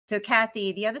So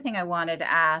Kathy, the other thing I wanted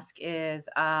to ask is,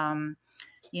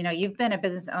 you've been a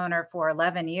business owner for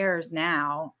 11 years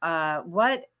now.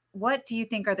 What do you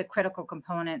think are the critical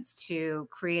components to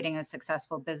creating a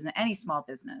successful business, any small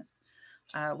business?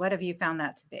 What have you found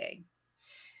that to be?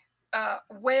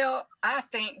 Well, I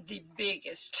think the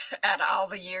biggest out of all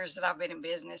the years that I've been in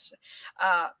business,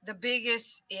 the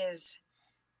biggest is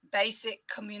basic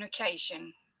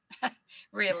communication.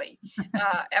 Really.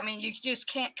 I mean, you just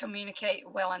can't communicate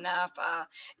well enough.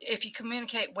 If you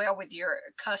communicate well with your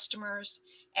customers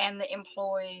and the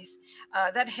employees,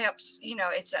 that helps.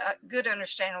 It's a good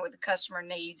understanding what the customer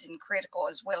needs and critical,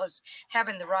 as well as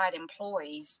having the right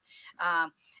employees.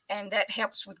 Um, and that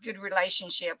helps with good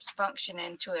relationships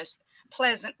functioning to a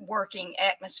pleasant working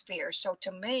atmosphere. So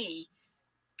to me,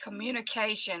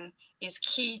 communication is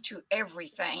key to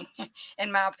everything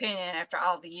in my opinion after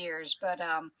all the years, but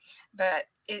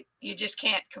you just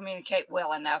can't communicate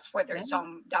well enough, whether Yeah. it's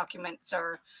on documents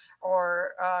or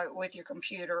with your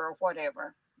computer or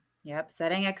whatever. Yep.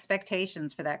 Setting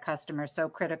expectations for that customer is so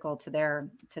critical to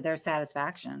their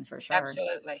satisfaction for sure.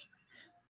 Absolutely.